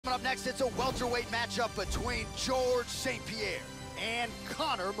Coming up next, it's a welterweight matchup between George St-Pierre and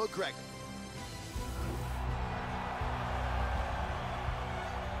Conor McGregor.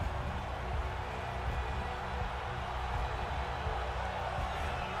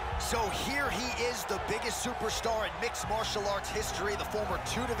 So here he is, the biggest superstar in mixed martial arts history, the former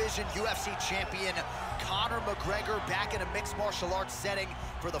two-division UFC champion, Conor McGregor, back in a mixed martial arts setting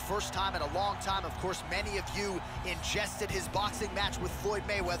for the first time in a long time. Of course, many of you ingested his boxing match with Floyd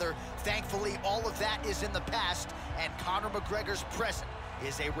Mayweather. Thankfully, all of that is in the past, and Conor McGregor's present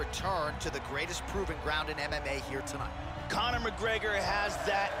is a return to the greatest proving ground in MMA here tonight. Conor McGregor has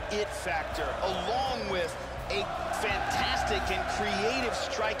that it factor, along with a fantastic and creative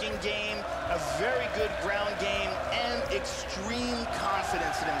striking game, a very good ground game, and extreme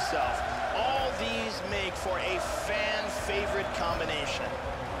confidence in himself. All these make for a fan-favorite combination.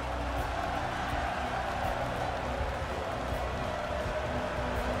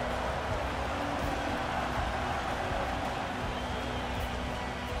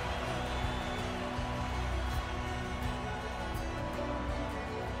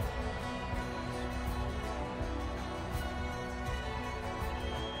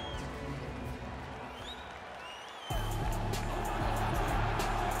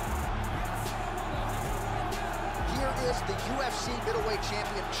 Is the UFC middleweight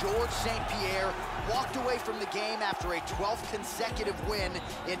champion George St-Pierre walked away from the game after a 12th consecutive win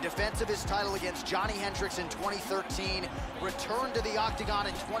in defense of his title against Johnny Hendricks in 2013, returned to the octagon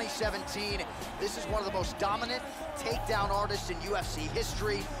in 2017. This is one of the most dominant takedown artists in UFC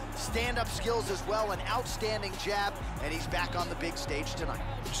history. Stand-up skills as well, an outstanding jab, and he's back on the big stage tonight.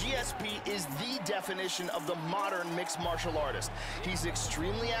 GSP is the definition of the modern mixed martial artist. He's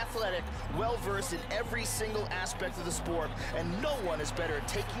extremely athletic, well-versed in every single aspect of the sport, and no one is better at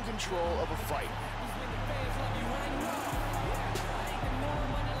taking control of a fight.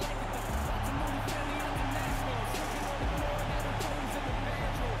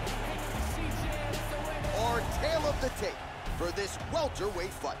 Our tale of the tape for this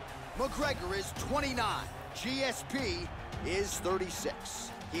welterweight fight. McGregor is 29, GSP is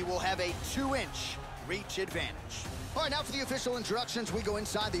 36. He will have a 2-inch reach advantage. All right, now for the official introductions, we go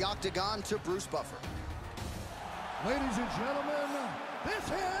inside the octagon to Bruce Buffer. Ladies and gentlemen, this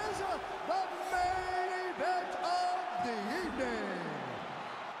is the main event of the evening.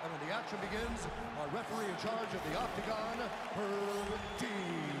 And when the action begins, our referee in charge of the octagon, Herb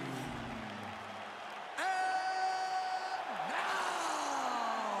Dean. And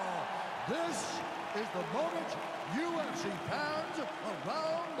now, this is the moment UFC fans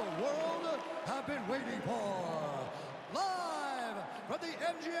around the world have been waiting for. Live from the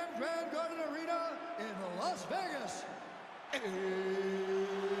MGM Grand Garden Arena in Las Vegas, it's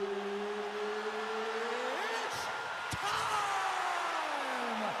time!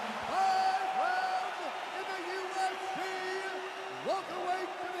 5 rounds in the UFC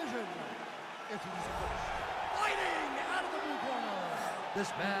welterweight division. Introducing first, fighting out of the blue corner.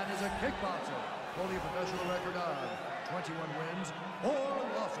 This man is a kickboxer, holding a professional record of 21 wins, 4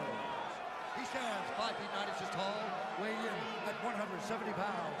 losses. He stands 5 feet 9 inches tall, weighing in at 170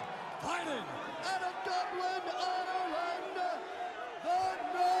 pounds. Fighting out of Dublin, Ireland, the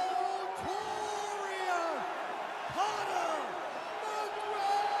notorious Conor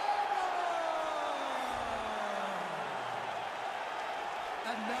McGregor!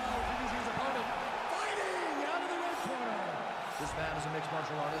 And now introducing his opponent, fighting out of the red corner. This man is a mixed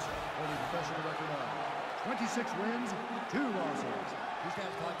martial artist, holding a professional record of 26 wins, 2 losses. He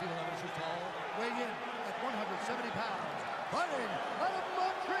stands 5 feet 11 inches tall, weighing in at 170 pounds. Fighting out of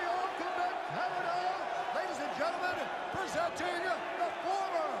Montreal, Quebec, Canada, ladies and gentlemen, presenting the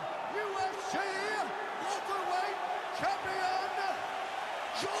former UFC welterweight champion,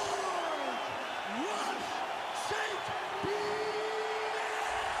 George Rush St-Pierre!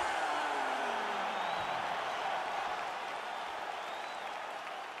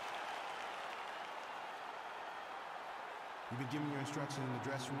 You've been given your instructions in the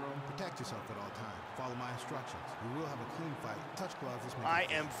dressing room. Protect yourself at all times. Follow my instructions. We will have a clean fight. Touch gloves. Let's make I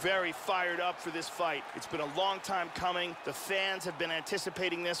am very fired up for this fight. It's been a long time coming. The fans have been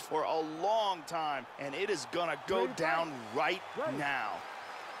anticipating this for a long time, and it is gonna go down right now.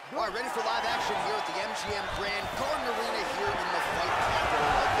 All right, ready for live action here at the MGM Grand Garden Arena here in the fight capital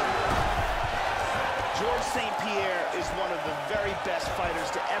of the world. George St-Pierre is one of the very best fighters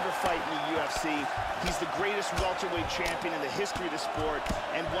to ever fight in the UFC. He's the greatest welterweight champion in the history of the sport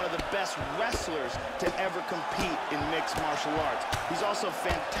and one of the best wrestlers to ever compete in mixed martial arts. He's also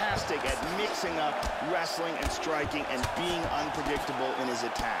fantastic at mixing up wrestling and striking and being unpredictable in his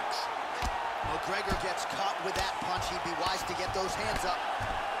attacks. McGregor gets caught with that punch. He'd be wise to get those hands up.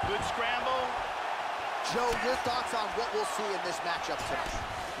 Good scramble. Joe, your thoughts on what we'll see in this matchup tonight?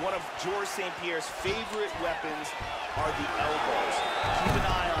 One of George St-Pierre's favorite weapons are the elbows. Keep an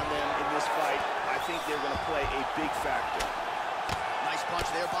eye on them in this fight. I think they're going to play a big factor. Nice punch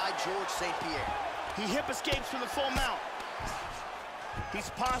there by George St-Pierre. He hip escapes from the full mount. He's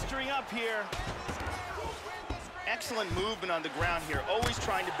posturing up here. Excellent movement on the ground here, always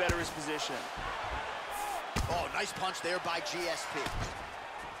trying to better his position. Oh, nice punch there by GSP.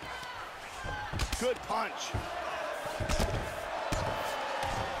 Good punch.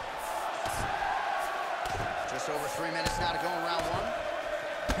 Just over 3 minutes now to go in round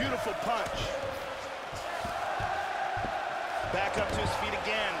one. Beautiful punch. Back up to his feet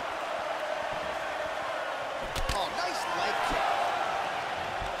again. Oh, nice leg kick.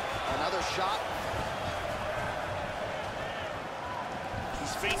 Another shot.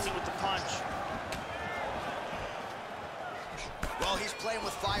 He's facing with the punch. Well, he's playing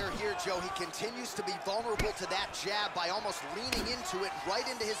with fire here, Joe. He continues to be vulnerable to that jab by almost leaning into it right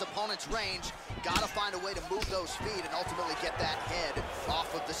into his opponent's range. Gotta find a way to move those feet and ultimately get that head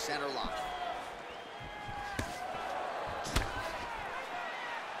off of the center line.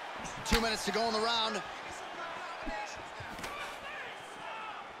 2 minutes to go in the round.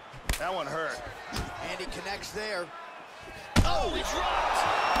 That one hurt. And he connects there. Oh, he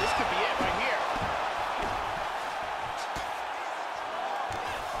dropped. This could be it right here.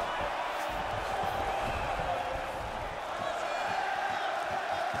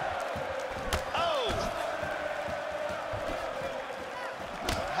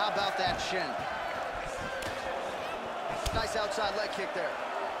 How about that shin? Nice outside leg kick there.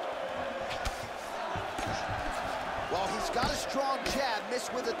 Well, he's got a strong jab.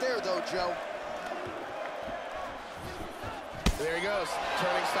 Missed with it there, though, Joe. There he goes.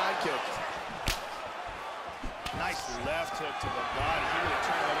 Turning side kick. Nice left hook to the body. He really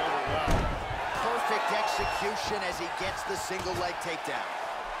turned that over well. Perfect execution as he gets the single leg takedown.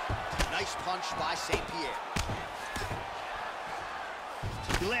 Nice punch by St-Pierre.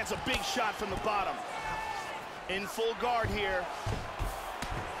 He lands a big shot from the bottom. In full guard here.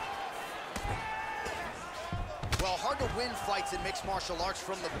 Well, hard to win fights in mixed martial arts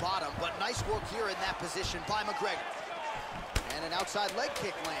from the bottom, but nice work here in that position by McGregor. And an outside leg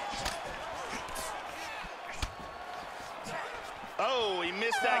kick lands. Oh, he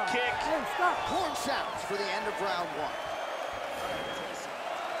missed that kick. Horn sounds for the end of round one.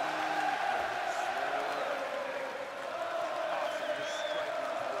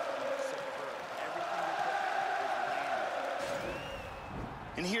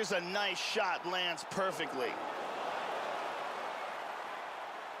 And here's a nice shot, lands perfectly.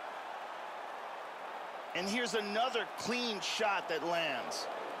 And here's another clean shot that lands.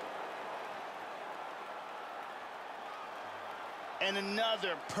 And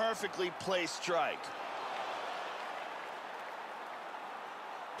another perfectly placed strike.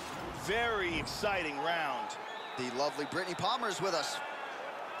 Very exciting round. The lovely Brittany Palmer is with us.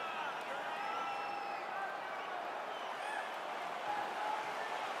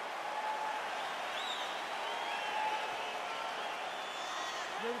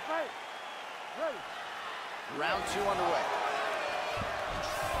 Ready to fight? Ready. Round two underway.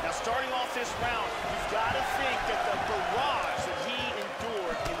 Now, starting off this round, you've got to think that the barrage that he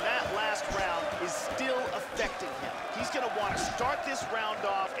endured in that last round is still affecting him. He's going to want to start this round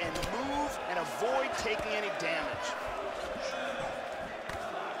off and move and avoid taking any damage.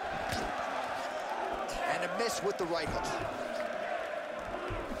 And a miss with the right hook.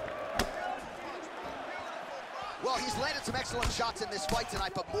 Well, he's landed some excellent shots in this fight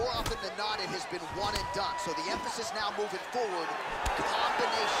tonight, but more often than not, it has been one and done. So the emphasis now moving forward,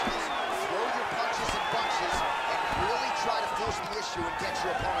 combinations, throw your punches and bunches, and really try to force the issue and get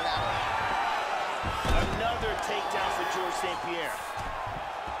your opponent out of it. Another takedown for George St-Pierre.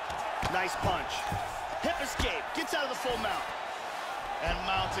 Nice punch. Hip escape, gets out of the full mount. And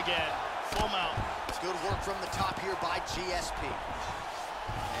mounts again, full mount. It's good work from the top here by GSP.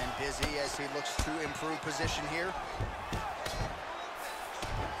 And busy as he looks to improve position here.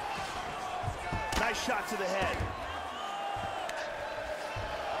 Nice shot to the head.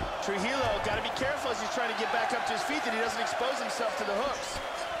 Trujillo got to be careful as he's trying to get back up to his feet that he doesn't expose himself to the hooks.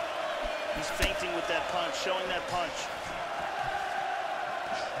 He's feinting with that punch, showing that punch.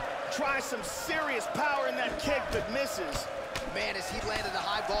 Tries some serious power in that kick, but misses. Man, as he landed a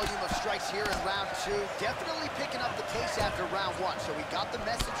high volume of strikes here in round two, definitely picking up the pace after round one. So he got the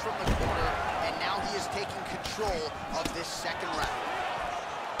message from the corner, and now he is taking control of this second round.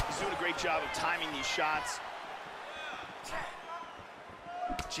 He's doing a great job of timing these shots.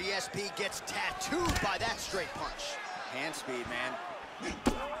 GSP gets tattooed by that straight punch. Hand speed, man.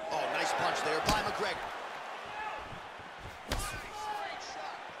 Oh, nice punch there by McGregor.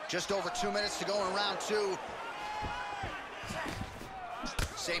 Just over 2 minutes to go in round 2.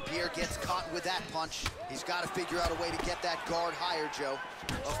 St-Pierre gets caught with that punch. He's got to figure out a way to get that guard higher, Joe.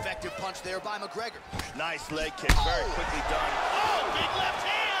 Effective punch there by McGregor. Nice leg kick, very quickly done. Oh, big left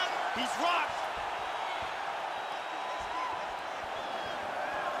hand! He's rocked.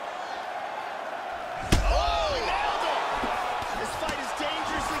 Oh, he nailed him! This fight is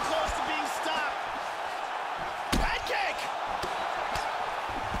dangerously close to being stopped. Head kick!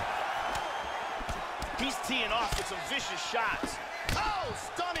 He's teeing off with some vicious shots. Oh,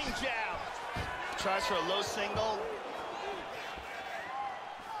 stunning jab. Tries for a low single.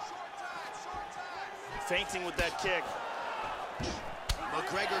 Feinting with that kick.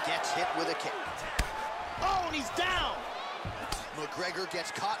 McGregor gets hit with a kick. Oh, and he's down. McGregor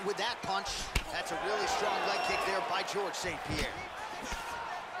gets caught with that punch. That's a really strong leg kick there by George St-Pierre.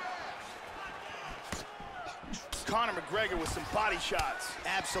 Conor McGregor with some body shots.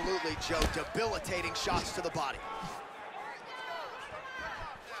 Absolutely, Joe. Debilitating shots to the body.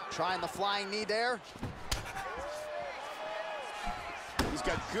 Trying the flying knee there. He's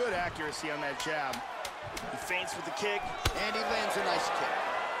got good accuracy on that jab. He feints with the kick. And he lands a nice kick.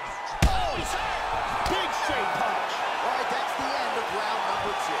 Oh, he's hurt! Big straight punch. All right, that's the end of round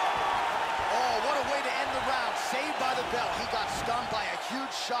number 2. Oh, what a way to end the round. Saved by the bell. He got stunned by a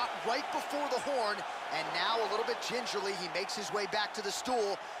huge shot right before the horn. And now, a little bit gingerly, he makes his way back to the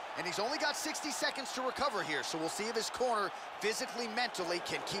stool. And he's only got 60 seconds to recover here. So we'll see if his corner, physically, mentally,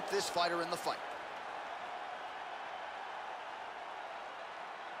 can keep this fighter in the fight.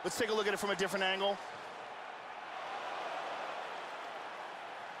 Let's take a look at it from a different angle.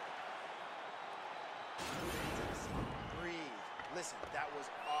 Breathe. Listen, that was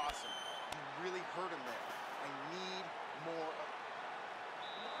awesome. You really hurt him there. I need more.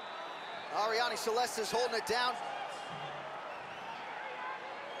 Ariane Celeste is holding it down.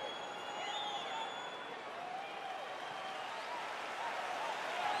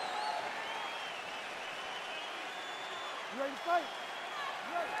 You ready to fight?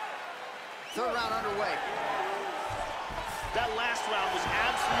 Third round underway. That last round was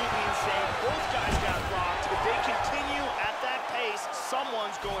absolutely insane. Both guys got rocked. If they continue at that pace,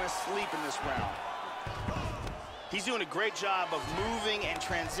 someone's going to sleep in this round. He's doing a great job of moving and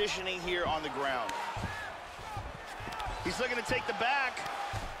transitioning here on the ground. He's looking to take the back.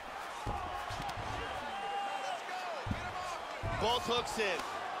 Both hooks in.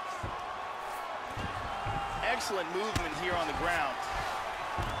 Excellent movement here on the ground.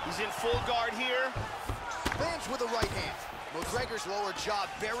 He's in full guard here. Lands with the right hand. McGregor's lower jaw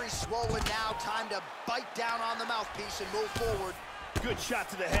very swollen now. Time to bite down on the mouthpiece and move forward. Good shot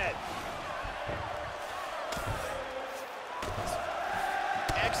to the head.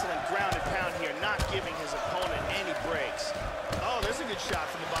 Excellent ground and pound here, not giving his opponent any breaks. Oh, there's a good shot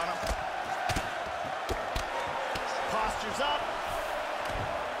from the bottom. Postures up.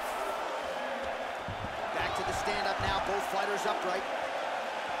 Back to the stand-up now, both fighters upright.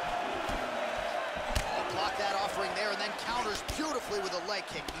 Block that offering there and then counters beautifully with a leg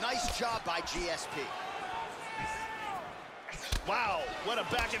kick. Nice job by GSP. Wow, what a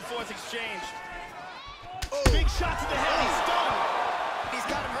back and forth exchange. Oh. Big shot to the head, he's stunned. He's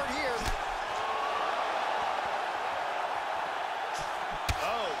got him hurt here.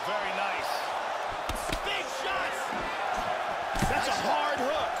 Oh, very nice. Big shots. That's a hard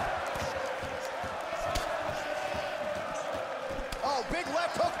hook. Oh, big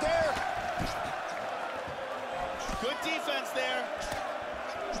left hook there. Good defense there.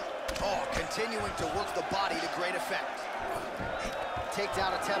 Oh, continuing to work the body to great effect.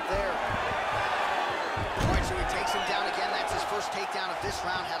 Takedown attempt there. All right, so he takes him down again. That's his first takedown of this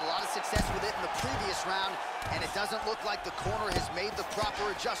round. Had a lot of success with it in the previous round, and it doesn't look like the corner has made the proper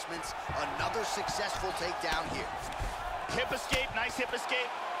adjustments. Another successful takedown here. Hip escape, nice hip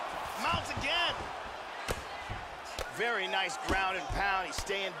escape. Mounts again. Very nice ground and pound. He's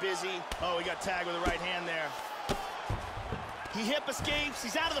staying busy. Oh, he got tagged with the right hand there. He hip escapes.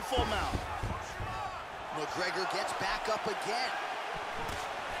 He's out of the full mount. McGregor gets back up again.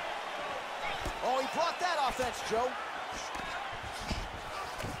 Oh, he blocked that offense, Joe.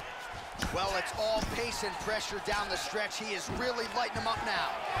 Well, it's all pace and pressure down the stretch. He is really lighting him up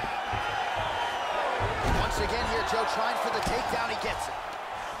now. Once again here, Joe, trying for the takedown. He gets it.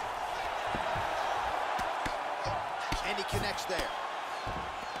 And he connects there.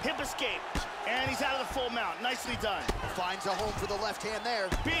 Hip escape. And he's out of the full mount. Nicely done. Finds a home for the left hand there.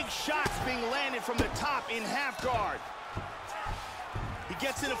 Big shots being landed from the top in half guard. He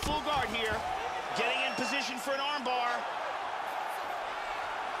gets in a full guard here. Getting in position for an armbar.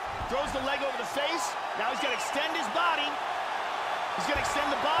 Throws the leg over the face. Now he's got to extend his body. He's going to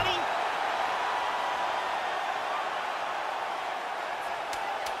extend the body.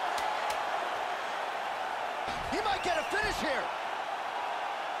 He might get a finish here.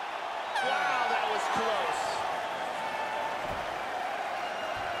 Wow, that was close.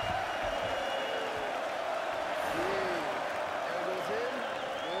 There goes in.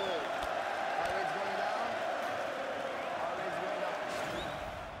 Good. Heart rate's going down. Heart rate's going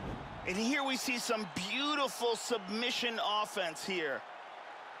up. And here we see some beautiful submission offense here.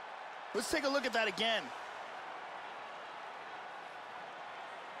 Let's take a look at that again.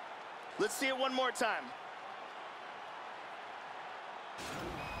 Let's see it one more time.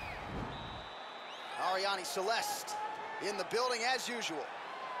 Arianny Celeste in the building as usual.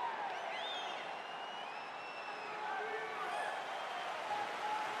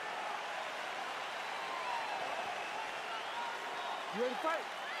 You ready to fight?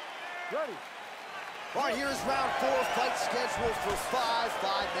 Ready. All right, here's round 4, fight scheduled for 5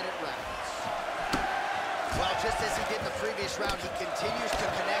 5-minute rounds. Well, just as he did in the previous round, he continues to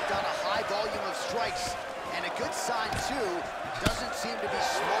connect on a high volume of strikes. And a good sign, too, doesn't seem to be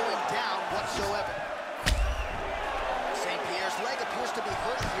slowing down whatsoever. St-Pierre's leg appears to be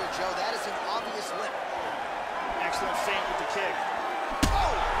hurting here, Joe. That is an obvious limp. Excellent feint with the kick.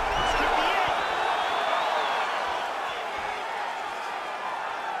 Oh! This could be it!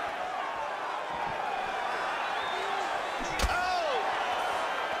 Oh!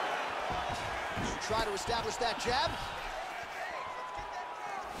 Try to establish that jab.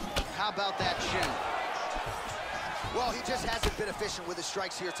 How about that shin? Well, he just hasn't been efficient with his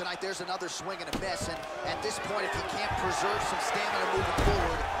strikes here tonight. There's another swing and a miss, and at this point, if he can't preserve some stamina moving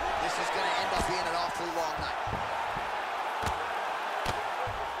forward, this is going to end up being an awfully long night.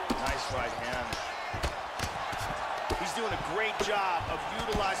 Nice right hand. He's doing a great job of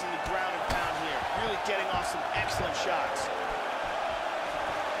utilizing the ground and pound here. Really getting off some excellent shots.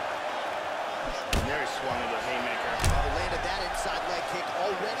 And there he swung into a haymaker. Well, landed that inside leg kick,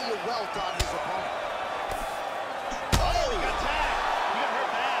 already a welt on his opponent. He got tagged. He got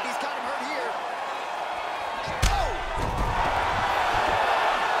hurt bad. He's got him hurt here. Oh!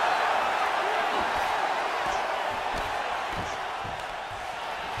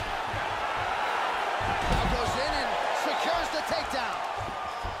 Now goes in and secures the takedown.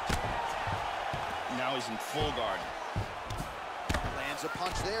 Now he's in full guard. Lands a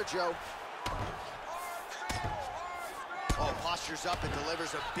punch there, Joe. Oh, postures up and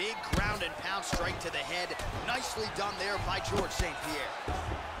delivers a big ground and pound strike to the head. Nicely done there by George St-Pierre.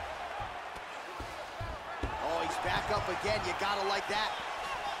 Oh, he's back up again. You gotta like that.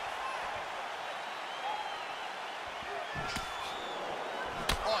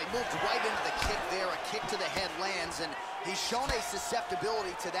 Oh, he moved right into the kick there. A kick to the head lands, and he's shown a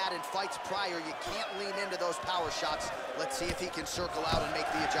susceptibility to that in fights prior. You can't lean into those power shots. Let's see if he can circle out and make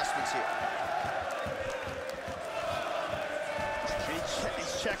the adjustments here.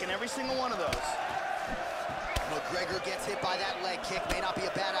 He's checking every single one of those. McGregor gets hit by that leg kick. May not be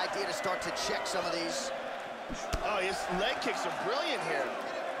a bad idea to start to check some of these. Oh, his leg kicks are brilliant here.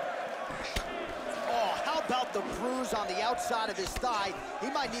 Oh, how about the bruise on the outside of his thigh? He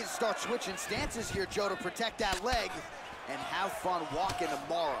might need to start switching stances here, Joe, to protect that leg and have fun walking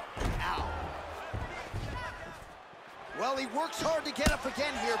tomorrow. Ow. Well, he works hard to get up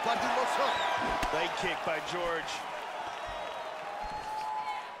again here, but he looks hurt. Leg kick by George.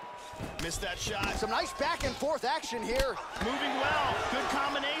 Missed that shot. Some nice back and forth action here. Moving well. Good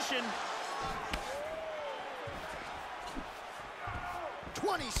combination.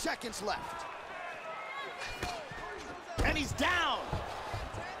 20 seconds left. And he's down.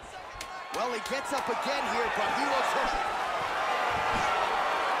 Well, he gets up again here, but he looks hurt.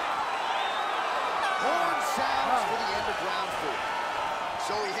 Horn sounds for the end of round 4.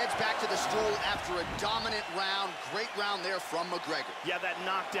 So he heads back to the stool after a dominant round. Great round there from McGregor. Yeah, that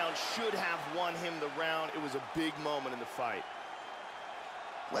knockdown should have won him the round. It was a big moment in the fight.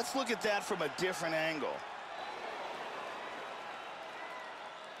 Let's look at that from a different angle.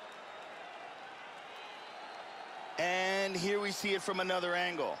 And here we see it from another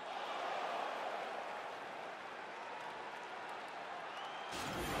angle.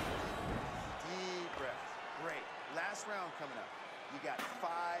 Deep breath. Great. Last round coming up. You got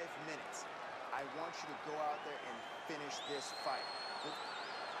 5 minutes. I want you to go out there and finish this fight.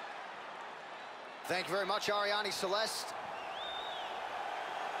 Thank you very much, Arianny Celeste.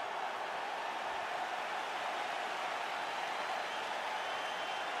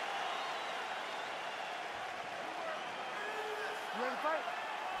 You ready to fight?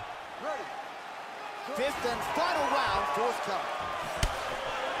 Ready. 5th and final round, forthcoming.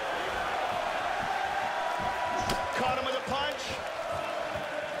 punch.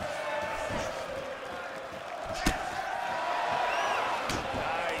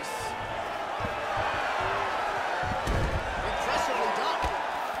 Nice. Impressively done.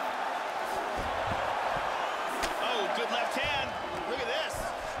 Oh, good left hand. Look at this.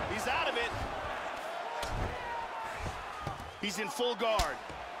 He's out of it. He's in full guard.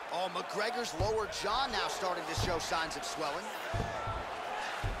 Oh, McGregor's lower jaw now starting to show signs of swelling.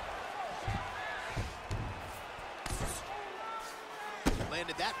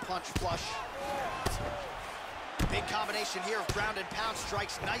 Landed that punch flush. Big combination here of ground and pound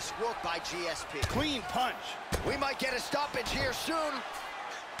strikes. Nice work by GSP. Clean punch. We might get a stoppage here soon.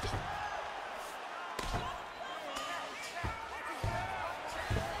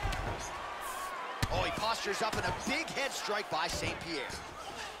 Oh, he postures up in a big head strike by St-Pierre.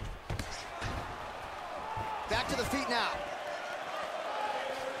 Back to the feet now.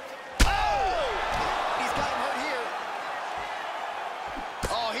 Oh! He's got him hurt here.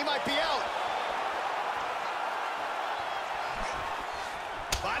 Oh, he might be out.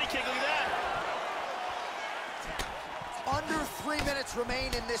 Body kick, look at that. Under 3 minutes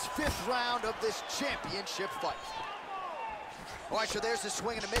remain in this 5th round of this championship fight. All right, so there's a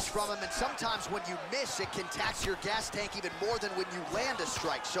swing and a miss from him, and sometimes when you miss, it can tax your gas tank even more than when you land a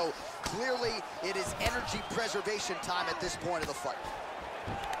strike. So clearly, it is energy preservation time at this point of the fight.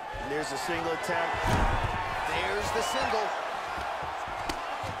 And there's a single attempt. There's the single.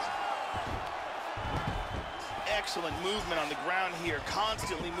 Excellent movement on the ground here,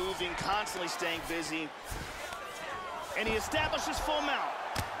 constantly moving, constantly staying busy. And he establishes full mount.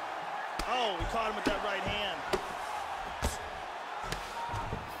 Oh, we caught him with that right hand.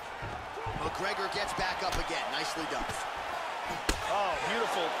 McGregor gets back up again. Nicely done. Oh,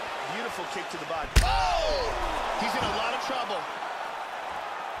 beautiful, beautiful kick to the body. Oh! He's in a lot of trouble.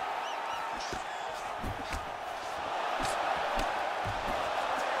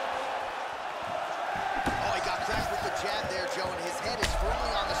 Oh, he got cracked with the jab there, Joe, and his head is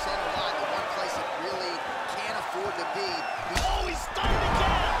firmly on the center line, the one place it really can't afford to be. Oh, he's stunned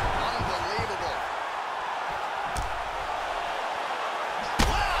again! Unbelievable.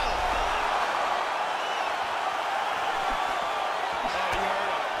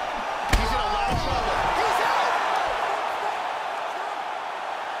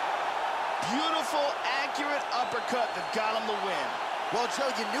 Beautiful, accurate uppercut that got him the win. Well, Joe,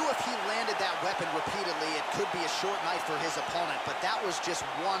 you knew if he landed that weapon repeatedly, it could be a short night for his opponent, but that was just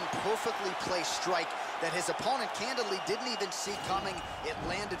one perfectly placed strike that his opponent candidly didn't even see coming. It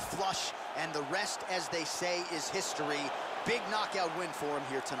landed flush, and the rest, as they say, is history. Big knockout win for him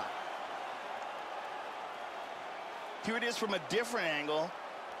here tonight. Here it is from a different angle.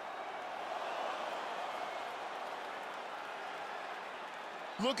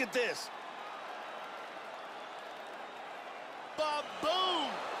 Look at this. Ba-boom!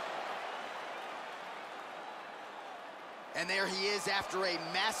 And there he is after a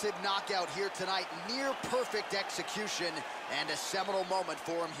massive knockout here tonight. Near perfect execution and a seminal moment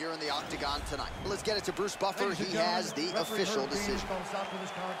for him here in the octagon tonight. Let's get it to Bruce Buffer. He has the official decision. Stop to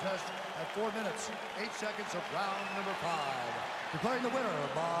this contest at 4 minutes, 8 seconds of round number 5. Declaring the winner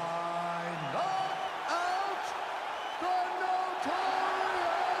by knockout, the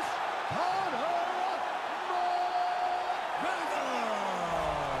notorious Conor McGregor.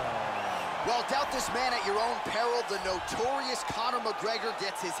 Well, doubt this man at your own peril. The notorious Conor McGregor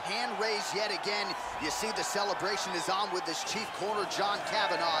gets his hand raised yet again. You see the celebration is on with his chief corner, John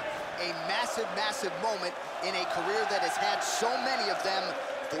Kavanagh. A massive, massive moment in a career that has had so many of them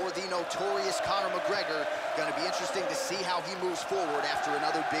for the notorious Conor McGregor. Going to be interesting to see how he moves forward after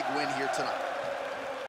another big win here tonight.